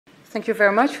Thank you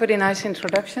very much for the nice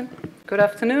introduction. Good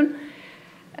afternoon.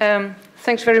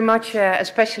 Thanks very much,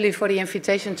 especially for the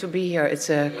invitation to be here. It's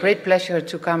a great pleasure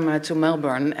to come to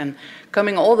Melbourne. And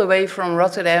coming all the way from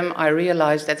Rotterdam, I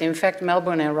realized that, in fact,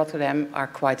 Melbourne and Rotterdam are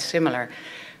quite similar,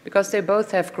 because they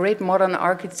both have great modern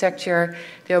architecture,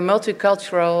 they are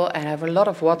multicultural and have a lot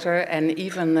of water, and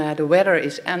even the weather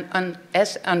is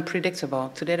as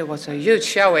unpredictable. Today there was a huge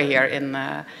shower here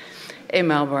in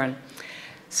Melbourne.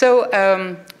 So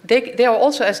they are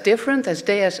also as different as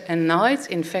day and night,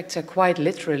 in fact, quite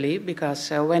literally, because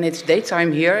when it's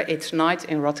daytime here, it's night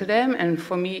in Rotterdam, and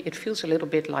for me it feels a little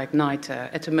bit like night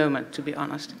at the moment, to be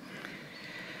honest.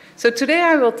 So today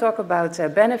I will talk about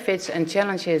benefits and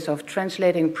challenges of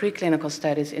translating preclinical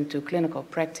studies into clinical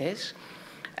practice,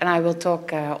 and I will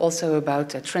talk also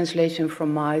about translation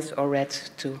from mice or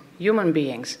rats to human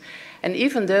beings. And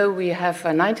even though we have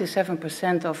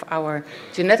 97% of our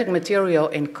genetic material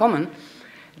in common,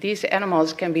 these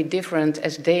animals can be different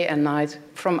as day and night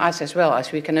from us as well,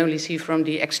 as we can only see from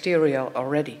the exterior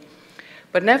already.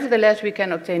 But nevertheless, we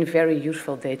can obtain very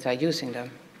useful data using them.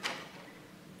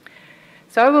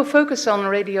 So I will focus on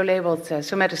radio-labeled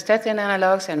somatostatin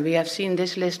analogs, and we have seen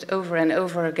this list over and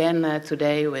over again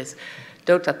today, with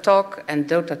DOTA-TOC and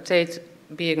DOTA-TATE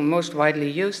being most widely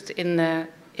used in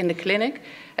the clinic,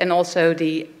 and also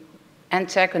the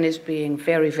antagonist being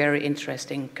very, very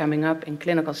interesting, coming up in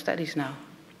clinical studies now.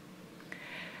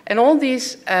 And all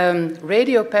these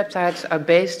radiopeptides are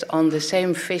based on the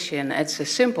same fission. It's a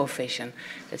simple fission.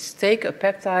 Let's take a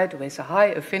peptide with a high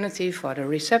affinity for the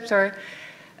receptor,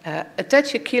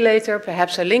 attach a chelator,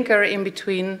 perhaps a linker in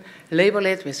between, label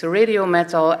it with a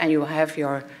radiometal, and you have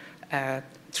your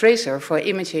tracer for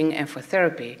imaging and for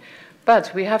therapy.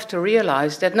 But we have to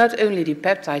realize that not only the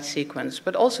peptide sequence,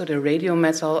 but also the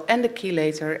radiometal and the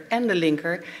chelator and the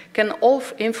linker can all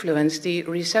influence the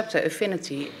receptor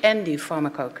affinity and the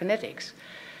pharmacokinetics.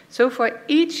 So for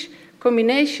each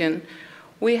combination,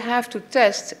 we have to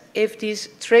test if these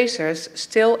tracers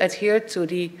still adhere to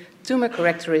the tumor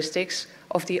characteristics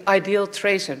of the ideal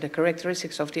tracer, the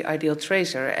characteristics of the ideal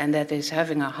tracer, and that is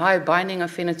having a high binding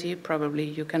affinity. Probably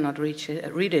you cannot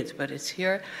read it, but it's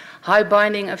here. High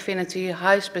binding affinity,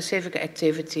 high specific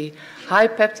activity, high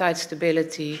peptide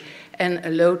stability, and a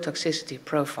low toxicity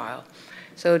profile.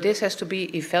 So this has to be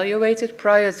evaluated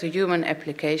prior to human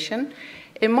application.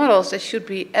 In models, it should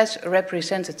be as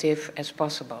representative as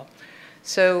possible.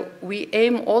 So we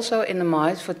aim also in the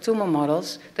mice for tumor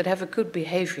models that have a good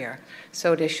behavior.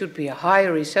 So there should be a high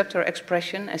receptor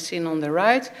expression, as seen on the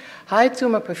right, high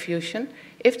tumor perfusion.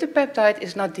 If the peptide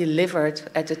is not delivered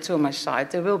at the tumor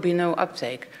site, there will be no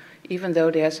uptake, even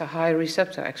though there's a high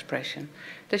receptor expression.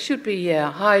 There should be a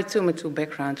high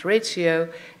tumor-to-background ratio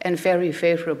and very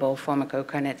favorable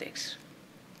pharmacokinetics.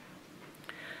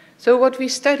 So what we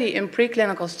study in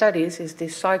preclinical studies is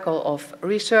this cycle of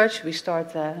research. We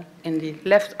start in the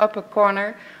left upper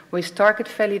corner with target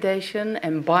validation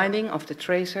and binding of the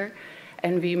tracer.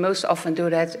 And we most often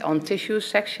do that on tissue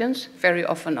sections, very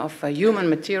often of human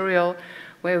material,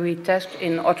 where we test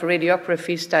in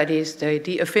autoradiography studies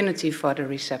the affinity for the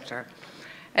receptor.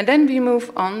 And then we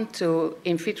move on to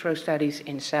in vitro studies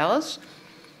in cells.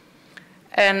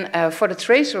 And for the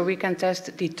tracer, we can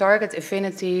test the target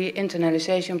affinity,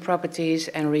 internalization properties,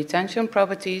 and retention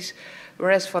properties,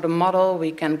 whereas for the model,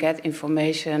 we can get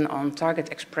information on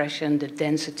target expression, the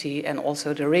density, and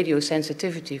also the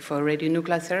radiosensitivity for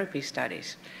radionuclide therapy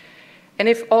studies. And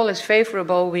if all is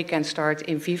favorable, we can start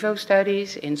in vivo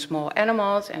studies in small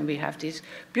animals, and we have these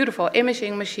beautiful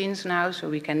imaging machines now, so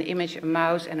we can image a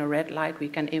mouse and a rat like we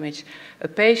can image a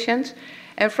patient.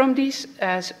 And from these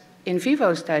in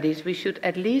vivo studies, we should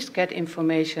at least get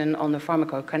information on the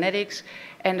pharmacokinetics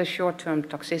and the short-term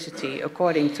toxicity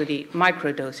according to the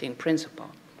microdosing principle.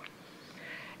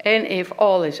 And if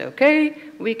all is okay,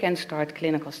 we can start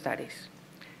clinical studies.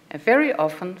 And very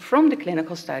often, from the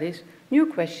clinical studies, new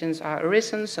questions are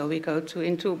arisen, so we go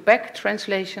into back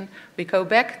translation. We go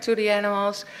back to the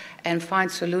animals and find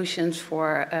solutions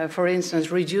for instance,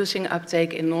 reducing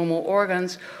uptake in normal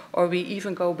organs, or we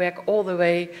even go back all the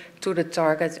way to the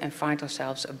target and find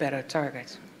ourselves a better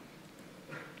target.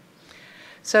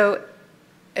 So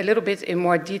a little bit in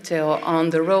more detail on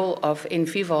the role of in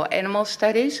vivo animal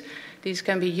studies. These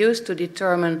can be used to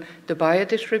determine the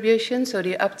biodistribution, so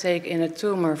the uptake in a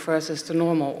tumor versus the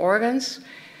normal organs.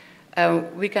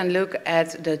 We can look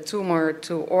at the tumor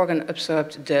to organ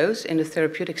absorbed dose in the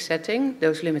therapeutic setting.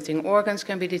 Those limiting organs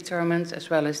can be determined, as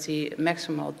well as the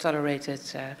maximal tolerated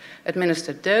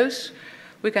administered dose.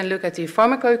 We can look at the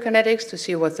pharmacokinetics to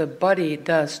see what the body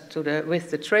does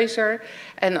with the tracer,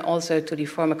 and also to the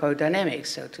pharmacodynamics,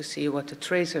 so to see what the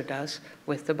tracer does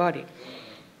with the body.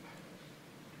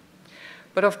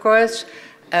 But of course,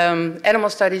 animal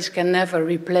studies can never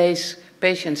replace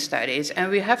patient studies,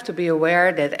 and we have to be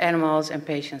aware that animals and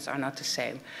patients are not the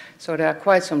same. So there are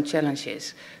quite some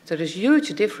challenges. So there's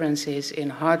huge differences in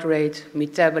heart rate,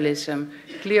 metabolism,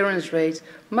 clearance rate,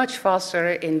 much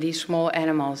faster in these small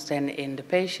animals than in the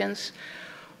patients.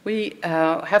 We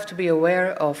have to be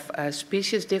aware of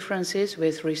species differences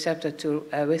with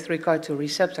regard to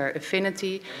receptor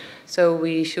affinity. So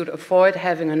we should avoid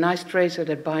having a nice tracer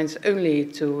that binds only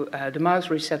to the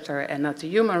mouse receptor and not the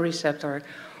human receptor.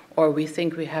 Or we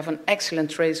think we have an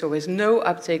excellent tracer with no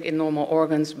uptake in normal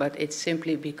organs, but it's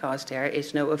simply because there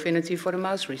is no affinity for the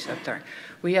mouse receptor.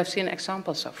 We have seen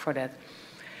examples for that.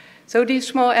 So these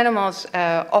small animals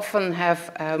often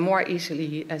have more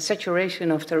easily saturation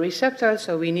of the receptor,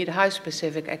 so we need high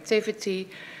specific activity.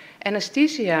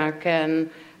 Anesthesia can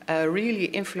really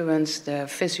influence the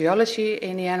physiology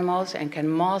in the animals and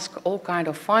can mask all kinds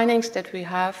of findings that we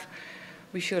have.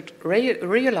 We should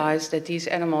realize that these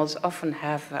animals often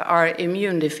are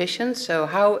immune deficient, so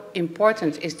how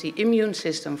important is the immune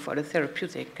system for the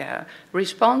therapeutic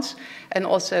response, and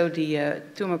also the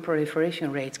tumor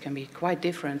proliferation rates can be quite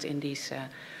different in these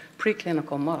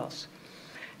preclinical models.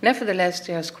 Nevertheless,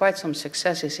 there's quite some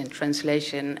successes in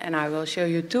translation, and I will show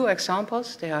you two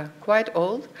examples. They are quite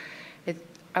old.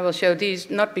 I will show these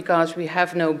not because we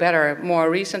have no better, more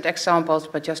recent examples,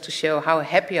 but just to show how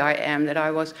happy I am that I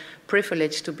was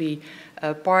privileged to be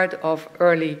part of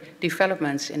early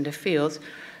developments in the field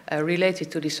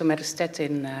related to the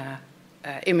somatostatin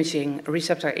imaging,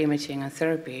 receptor imaging and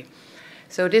therapy.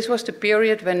 So this was the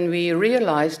period when we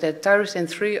realized that tyrosine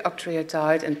 3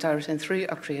 octreotide and tyrosine 3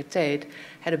 octreotide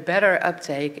had a better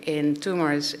uptake in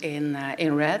tumors in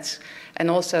rats, and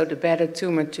also the better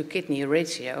tumor-to-kidney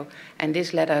ratio. And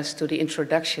this led us to the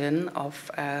introduction of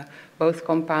both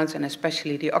compounds, and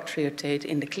especially the octreotide,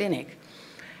 in the clinic.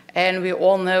 And we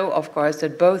all know, of course,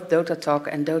 that both DOTATOC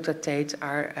and DOTATATE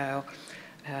are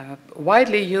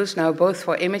widely used now, both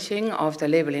for imaging of the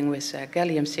labeling with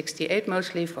gallium-68,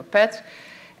 mostly for PET,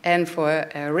 and for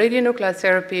radionuclide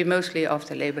therapy, mostly of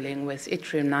the labeling with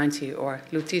yttrium-90 or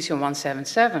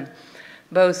lutetium-177.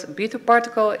 Both beta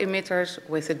particle emitters,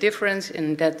 with a difference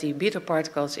in that the beta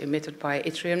particles emitted by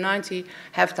yttrium-90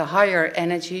 have the higher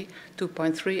energy,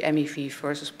 2.3 MeV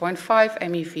versus 0.5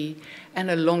 MeV, and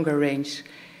a longer range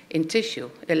in tissue,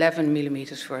 11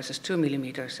 millimeters versus 2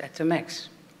 millimeters at the max.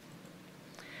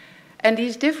 And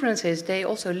these differences, they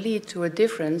also lead to a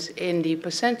difference in the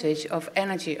percentage of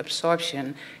energy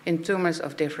absorption in tumors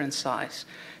of different size.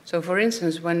 So for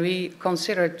instance, when we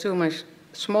consider tumors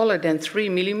smaller than 3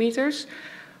 millimeters,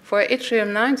 for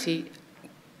yttrium-90,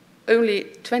 only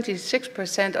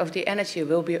 26% of the energy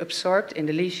will be absorbed in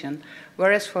the lesion,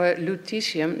 whereas for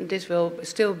lutetium, this will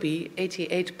still be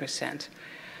 88%.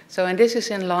 So, and this is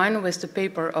in line with the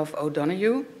paper of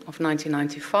O'Donoghue of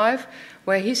 1995,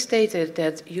 where he stated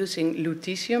that using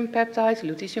lutetium peptides,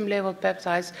 lutetium-labeled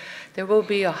peptides, there will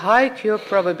be a high cure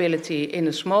probability in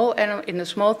the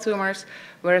small tumors,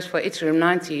 whereas for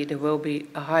yttrium-90, there will be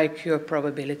a high cure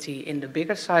probability in the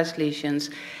bigger sized lesions,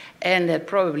 and that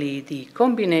probably the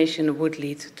combination would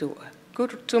lead to a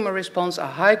good tumor response, a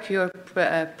high cure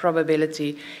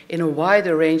probability in a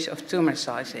wider range of tumor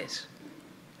sizes.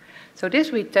 So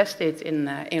this we tested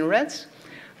in rats,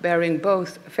 bearing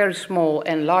both very small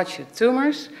and larger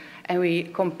tumors, and we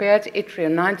compared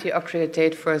yttrium-90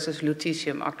 octreotide versus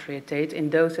lutetium octreotide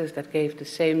in doses that gave the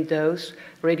same dose,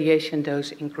 radiation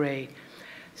dose in gray.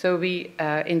 So we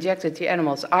injected the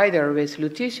animals either with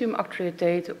lutetium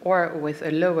octreotide or with a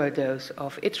lower dose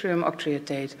of yttrium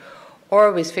octreotide,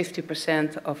 or with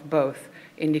 50% of both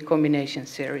in the combination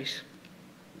series.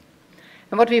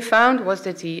 And what we found was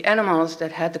that the animals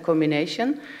that had the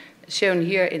combination, shown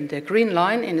here in the green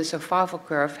line in the survival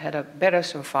curve, had a better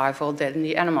survival than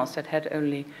the animals that had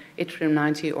only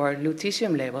yttrium-90 or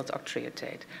lutetium-labeled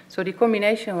octreotide. So the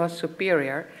combination was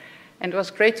superior, and it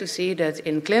was great to see that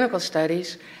in clinical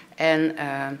studies, and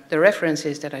the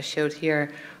references that I showed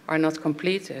here are not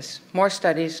complete. There's more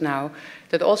studies now,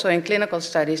 that also in clinical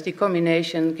studies, the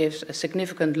combination gives a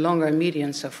significant longer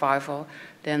median survival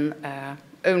than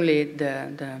only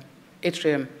the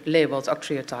yttrium-labeled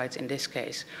octreotide in this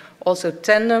case. Also,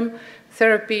 tandem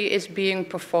therapy is being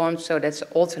performed, so that's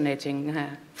alternating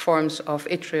forms of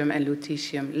yttrium and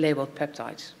lutetium-labeled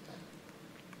peptides.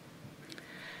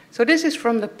 So this is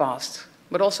from the past,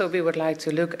 but also we would like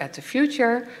to look at the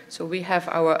future. So we have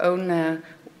our own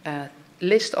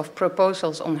list of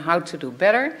proposals on how to do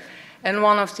better. And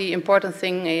one of the important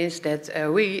things is that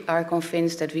we are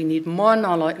convinced that we need more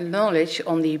knowledge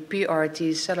on the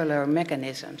PRT cellular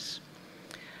mechanisms.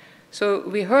 So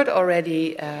we heard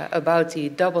already about the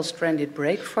double-stranded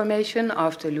break formation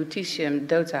after lutetium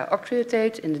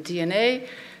DOTA-octreotide in the DNA.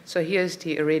 So here's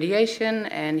the irradiation,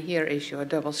 and here is your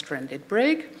double-stranded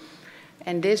break.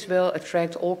 And this will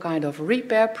attract all kinds of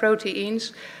repair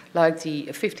proteins, like the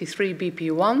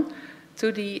 53BP1,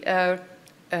 to the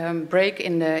break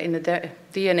in the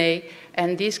DNA,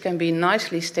 and these can be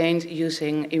nicely stained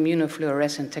using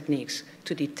immunofluorescent techniques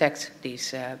to detect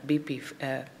these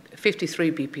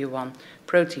 53BP1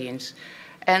 proteins.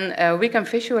 And we can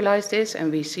visualize this, and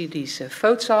we see these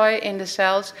foci in the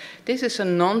cells. This is a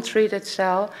non-treated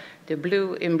cell. The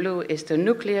blue in blue is the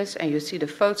nucleus, and you see the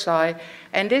foci.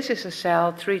 And this is a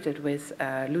cell treated with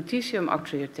lutetium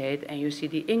octreotide, and you see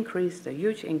the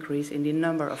huge increase in the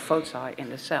number of foci in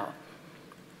the cell.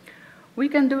 We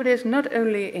can do this not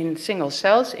only in single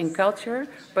cells in culture,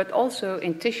 but also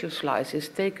in tissue slices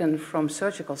taken from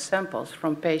surgical samples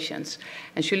from patients.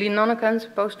 And Julie Nonnekens,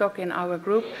 postdoc in our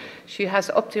group, she has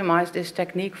optimized this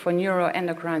technique for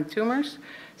neuroendocrine tumors.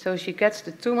 So she gets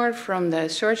the tumor from the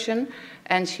surgeon,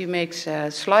 and she makes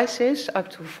slices up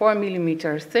to 4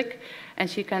 millimeters thick, and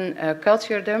she can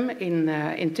culture them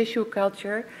in tissue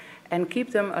culture and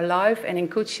keep them alive and in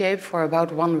good shape for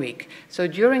about 1 week. So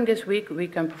during this week, we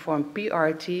can perform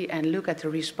PRT and look at the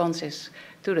responses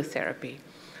to the therapy.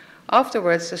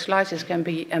 Afterwards, the slices can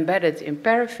be embedded in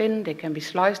paraffin, they can be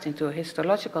sliced into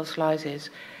histological slices,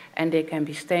 and they can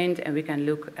be stained, and we can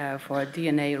look for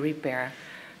DNA repair.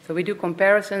 So we do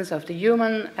comparisons of the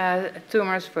human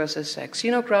tumors versus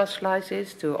xenograft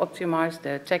slices to optimize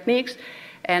the techniques.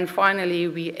 And finally,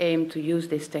 we aim to use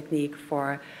this technique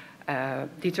for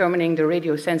determining the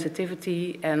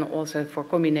radiosensitivity and also for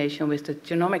combination with the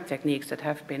genomic techniques that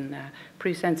have been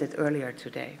presented earlier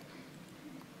today.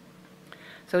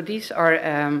 So these are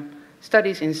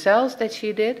studies in cells that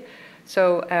she did.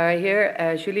 So here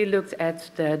Julie looked at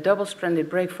the double-stranded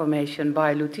break formation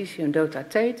by lutetium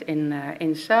DOTA-tate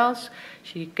in cells.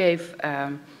 She gave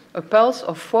a pulse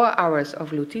of 4 hours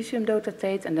of lutetium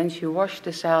DOTA-tate, and then she washed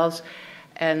the cells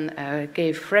and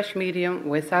gave fresh medium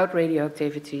without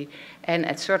radioactivity. And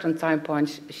at certain time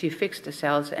points, she fixed the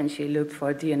cells and she looked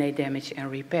for DNA damage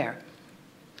and repair.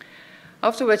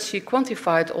 Afterwards, she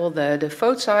quantified all the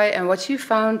foci, and what she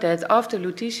found that after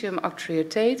lutetium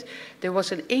octreotide, there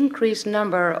was an increased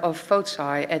number of foci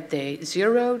at day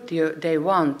 0, day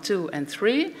 1, 2, and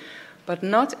 3, but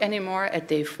not anymore at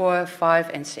day 4, 5,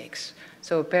 and 6.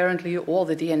 So apparently, all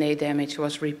the DNA damage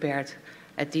was repaired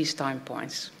at these time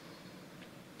points.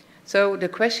 So the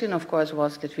question, of course,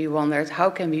 was that we wondered,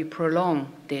 how can we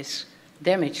prolong this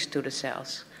damage to the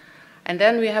cells? And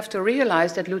then we have to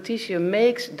realize that lutetium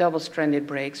makes double-stranded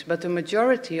breaks, but the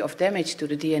majority of damage to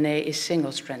the DNA is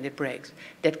single-stranded breaks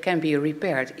that can be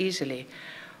repaired easily.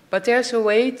 But there's a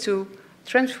way to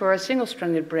transfer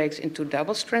single-stranded breaks into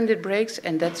double-stranded breaks,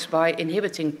 and that's by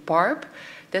inhibiting PARP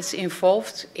that's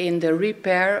involved in the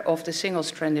repair of the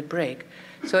single-stranded break.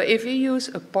 So if we use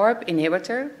a PARP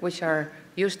inhibitor, which are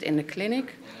used in the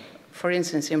clinic, for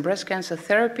instance in breast cancer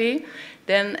therapy,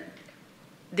 then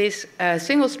this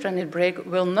single-stranded break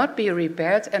will not be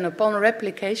repaired, and upon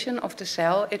replication of the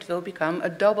cell, it will become a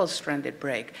double-stranded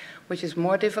break, which is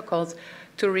more difficult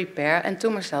to repair, and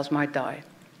tumor cells might die.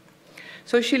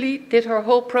 So Julie did her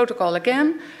whole protocol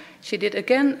again. She did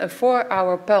again a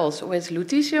 4-hour pulse with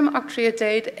lutetium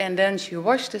octreotide, and then she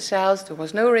washed the cells. There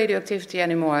was no radioactivity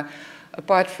anymore,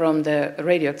 apart from the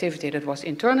radioactivity that was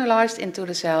internalized into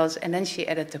the cells, and then she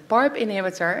added the PARP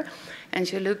inhibitor, and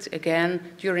she looked again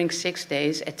during 6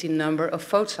 days at the number of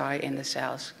foci in the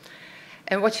cells.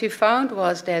 And what she found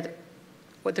was that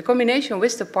the combination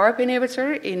with the PARP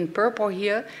inhibitor, in purple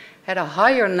here, had a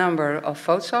higher number of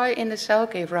foci in the cell,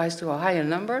 gave rise to a higher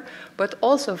number, but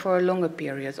also for a longer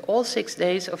period. All 6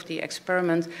 days of the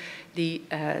experiment, the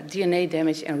DNA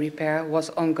damage and repair was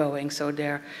ongoing, so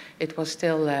it was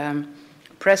still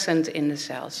present in the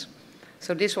cells.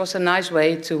 So this was a nice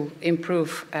way to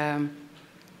improve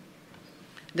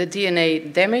the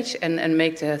DNA damage and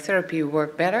make the therapy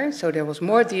work better. So there was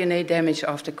more DNA damage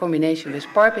after combination with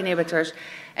PARP inhibitors,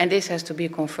 and this has to be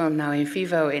confirmed now in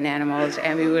vivo in animals,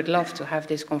 and we would love to have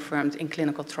this confirmed in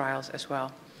clinical trials as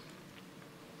well.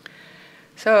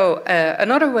 So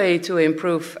another way to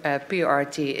improve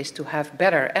PRT is to have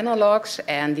better analogs,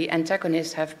 and the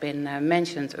antagonists have been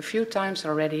mentioned a few times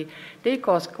already. They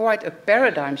cause quite a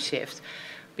paradigm shift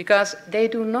because they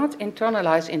do not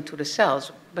internalize into the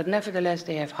cells, but nevertheless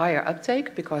they have higher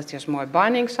uptake because there's more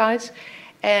binding sites,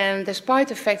 And despite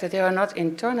the fact that they are not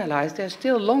internalized, there's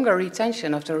still longer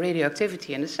retention of the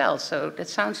radioactivity in the cells. So that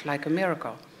sounds like a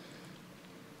miracle.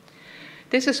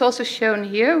 This is also shown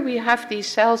here. We have these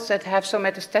cells that have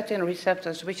somatostatin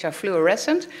receptors which are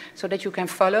fluorescent, so that you can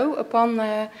follow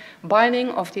upon binding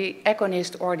of the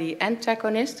agonist or the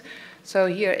antagonist. So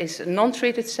here is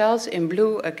non-treated cells. In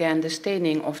blue, again, the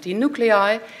staining of the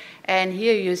nuclei. And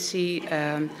here you see,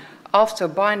 after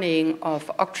binding of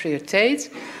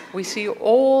octreottate, we see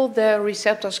all the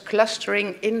receptors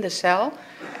clustering in the cell.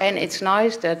 And it's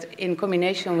nice that in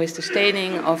combination with the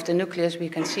staining of the nucleus, we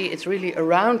can see it's really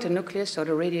around the nucleus, so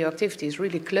the radioactivity is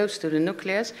really close to the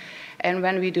nucleus. And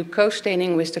when we do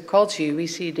co-staining with the Colchi, we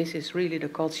see this is really the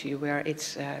Colchi where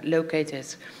it's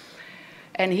located.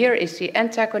 And here is the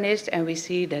antagonist, and we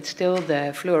see that still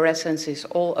the fluorescence is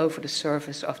all over the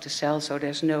surface of the cell, so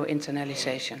there's no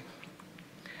internalization.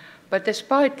 But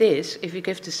despite this, if we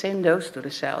give the same dose to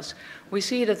the cells, we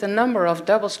see that the number of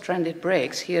double-stranded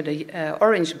breaks, here the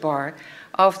orange bar,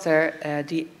 after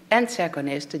the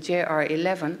antagonist, the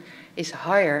JR11, is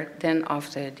higher than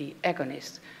after the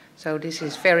agonist. So this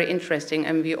is very interesting,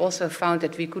 and we also found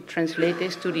that we could translate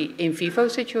this to the in vivo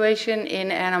situation in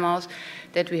animals,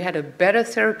 that we had a better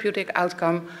therapeutic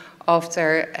outcome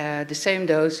after the same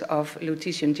dose of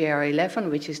lutetium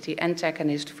JR11, which is the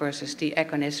antagonist, versus the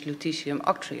agonist lutetium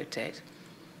octreottate.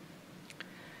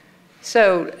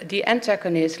 So the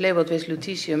antagonist labeled with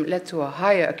lutetium led to a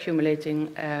higher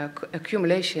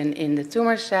accumulation in the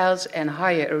tumor cells and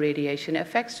higher irradiation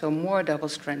effects, so more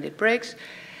double-stranded breaks.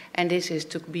 And this is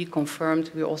to be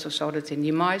confirmed. We also saw that in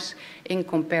the mice in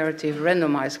comparative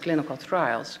randomized clinical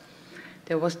trials.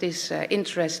 There was this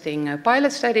interesting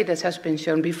pilot study that has been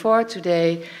shown before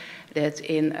today, that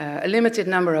in a limited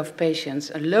number of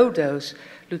patients, a low dose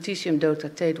lutetium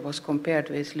dotatate was compared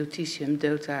with lutetium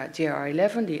dota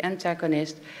JR11, the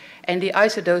antagonist, and the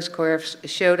isodose curves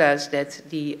showed us that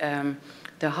the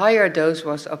higher dose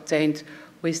was obtained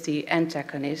with the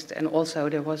antagonist, and also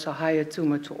there was a higher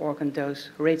tumor-to-organ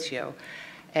dose ratio.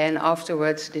 And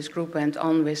afterwards, this group went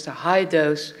on with the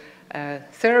high-dose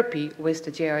therapy with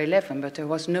the JR11, but there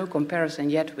was no comparison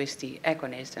yet with the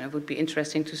agonist, and it would be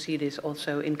interesting to see this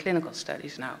also in clinical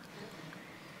studies now.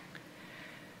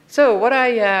 So what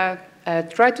I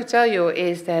try to tell you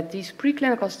is that these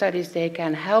preclinical studies, they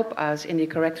can help us in the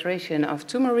characterization of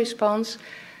tumor response.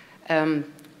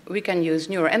 We can use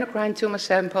neuroendocrine tumor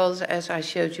samples, as I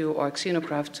showed you, or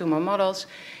xenograft tumor models.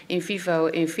 In vivo,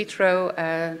 in vitro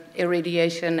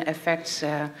irradiation effects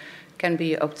can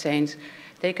be obtained.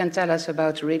 They can tell us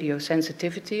about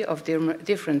radiosensitivity of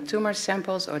different tumor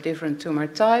samples or different tumor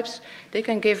types. They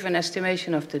can give an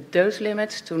estimation of the dose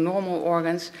limits to normal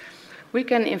organs. We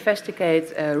can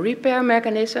investigate repair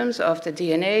mechanisms of the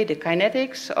DNA, the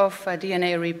kinetics of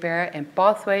DNA repair and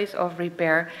pathways of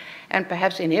repair, and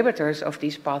perhaps inhibitors of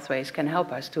these pathways can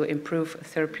help us to improve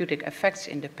therapeutic effects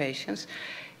in the patients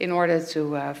in order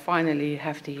to finally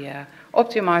have the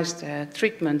optimized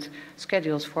treatment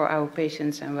schedules for our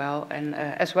patients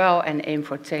as well, and aim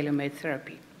for tailor-made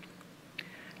therapy.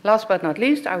 Last but not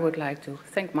least, I would like to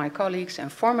thank my colleagues and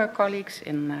former colleagues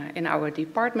in our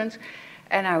department,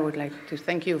 and I would like to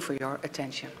thank you for your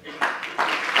attention.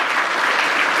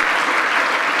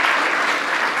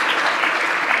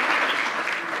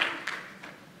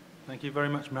 Thank you very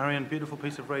much, Marion. Beautiful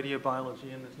piece of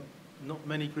radiobiology, and there's not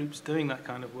many groups doing that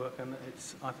kind of work, and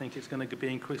I think it's going to be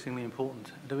increasingly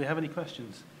important. Do we have any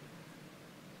questions?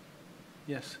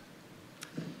 Yes.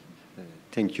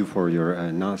 Thank you for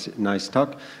your nice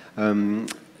talk.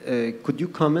 Could you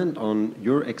comment on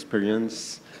your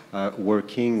experience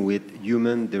working with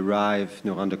human-derived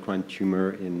neuroendocrine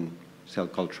tumor in cell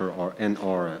culture or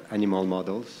animal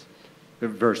models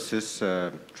versus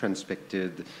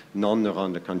transfected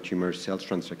non-neuroendocrine tumor cells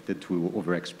transfected to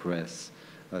overexpress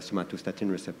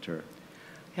somatostatin receptor?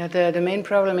 Yeah, the main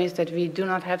problem is that we do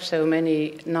not have so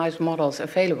many nice models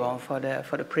available for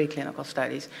the preclinical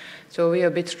studies. So we are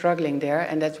a bit struggling there,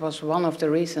 and that was one of the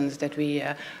reasons that we,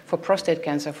 for prostate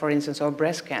cancer, for instance, or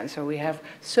breast cancer, we have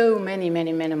so many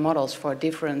models for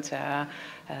different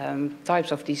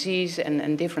types of disease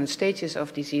and different stages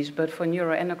of disease, but for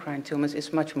neuroendocrine tumors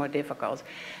it's much more difficult.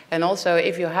 And also,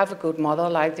 if you have a good model,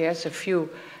 like there's a few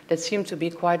that seem to be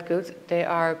quite good, they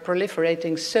are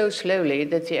proliferating so slowly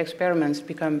that the experiments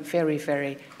become very,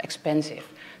 very expensive.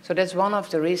 So that's one of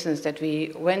the reasons that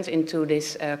we went into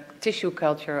this tissue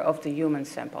culture of the human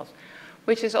samples,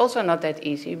 which is also not that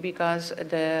easy because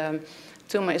the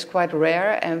tumor is quite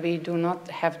rare and we do not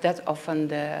have that often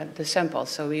the samples,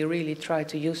 so we really try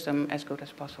to use them as good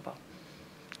as possible.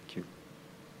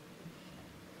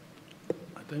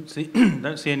 I Don't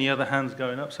see any other hands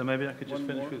going up, so maybe I could just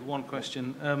finish with one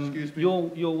question. Excuse me.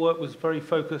 Your work was very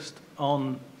focused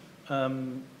on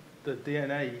the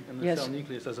DNA and the cell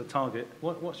nucleus as a target.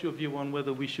 What's your view on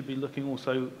whether we should be looking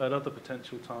also at other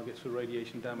potential targets for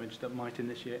radiation damage that might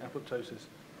initiate apoptosis?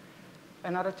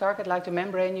 Another target like the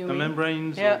membrane, you mean? The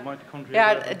membranes or mitochondria?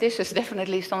 Yeah, this is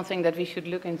definitely something that we should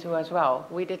look into as well.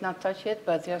 We did not touch it,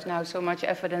 but there's now so much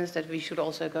evidence that we should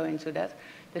also go into that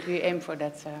we aim for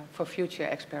that for future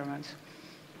experiments.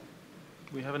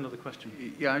 We have another question.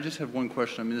 Yeah, I just have one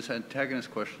question. I mean, this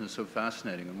antagonist question is so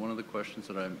fascinating, and one of the questions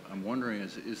that I'm wondering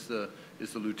is the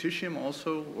lutetium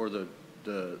also, or the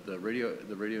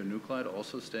radionuclide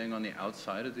also staying on the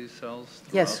outside of these cells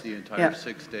throughout the entire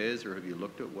 6 days, or have you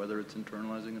looked at whether it's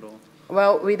internalizing at all?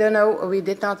 Well, we don't know. We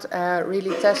did not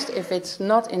really test if it's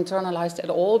not internalized at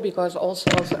all, because all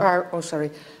cells are,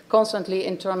 constantly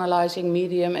internalizing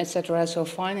medium, etc. So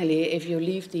finally, if you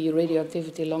leave the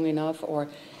radioactivity long enough, or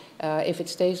if it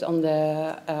stays on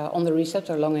the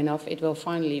receptor long enough, it will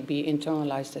finally be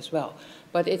internalized as well.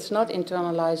 But it's not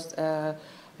internalized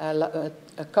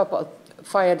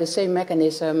via the same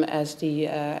mechanism as the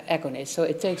agonist, so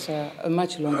it takes a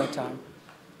much longer time.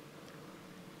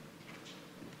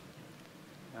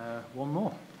 One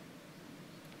more.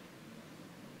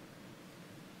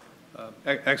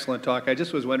 Excellent talk. I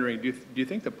just was wondering, do you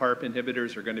think the PARP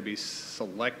inhibitors are going to be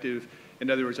selective? In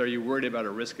other words, are you worried about a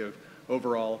risk of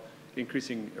overall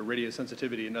increasing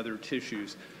radiosensitivity in other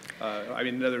tissues? I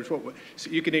mean, in other words, so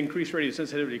you can increase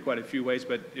radiosensitivity quite a few ways,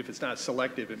 but if it's not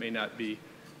selective, it may not be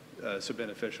so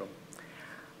beneficial.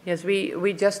 Yes,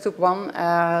 we just took one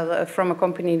from a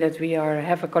company that we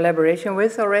have a collaboration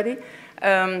with already.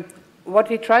 What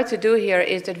we tried to do here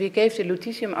is that we gave the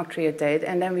lutetium octreotide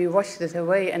and then we washed it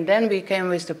away, and then we came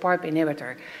with the PARP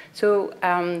inhibitor. So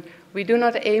we do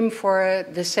not aim for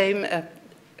the same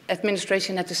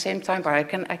administration at the same time. But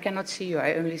I cannot see you.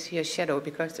 I only see a shadow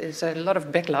because there's a lot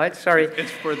of backlight. Sorry.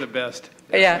 It's for the best.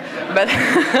 Yeah, but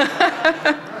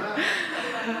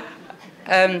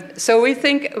so we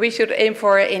think we should aim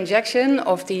for injection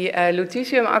of the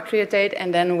lutetium octreotide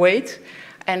and then wait.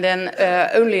 And then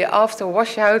only after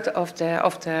washout of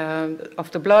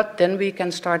the blood, then we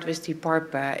can start with the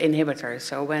PARP inhibitor.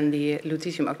 So when the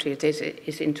lutetium octreotide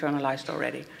is internalized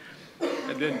already.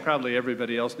 And then probably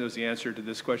everybody else knows the answer to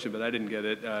this question, but I didn't get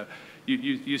it.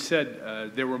 You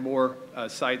said there were more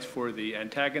sites for the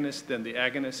antagonist than the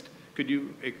agonist. Could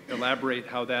you elaborate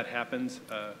how that happens?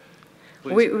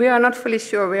 We are not fully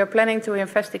sure. We are planning to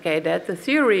investigate that. The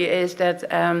theory is that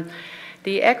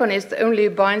the agonist only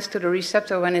binds to the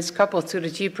receptor when it's coupled to the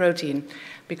G protein,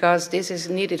 because this is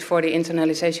needed for the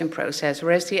internalization process,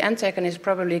 whereas the antagonist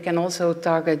probably can also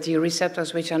target the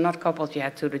receptors which are not coupled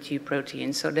yet to the G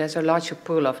protein. So there's a larger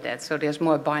pool of that, so there's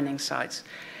more binding sites.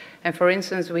 And for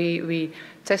instance, we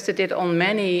tested it on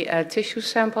many tissue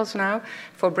samples now.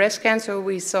 For breast cancer,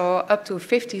 we saw up to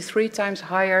 53 times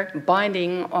higher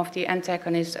binding of the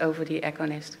antagonist over the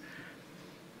agonist.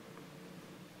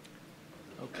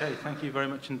 Okay, thank you very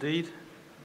much indeed.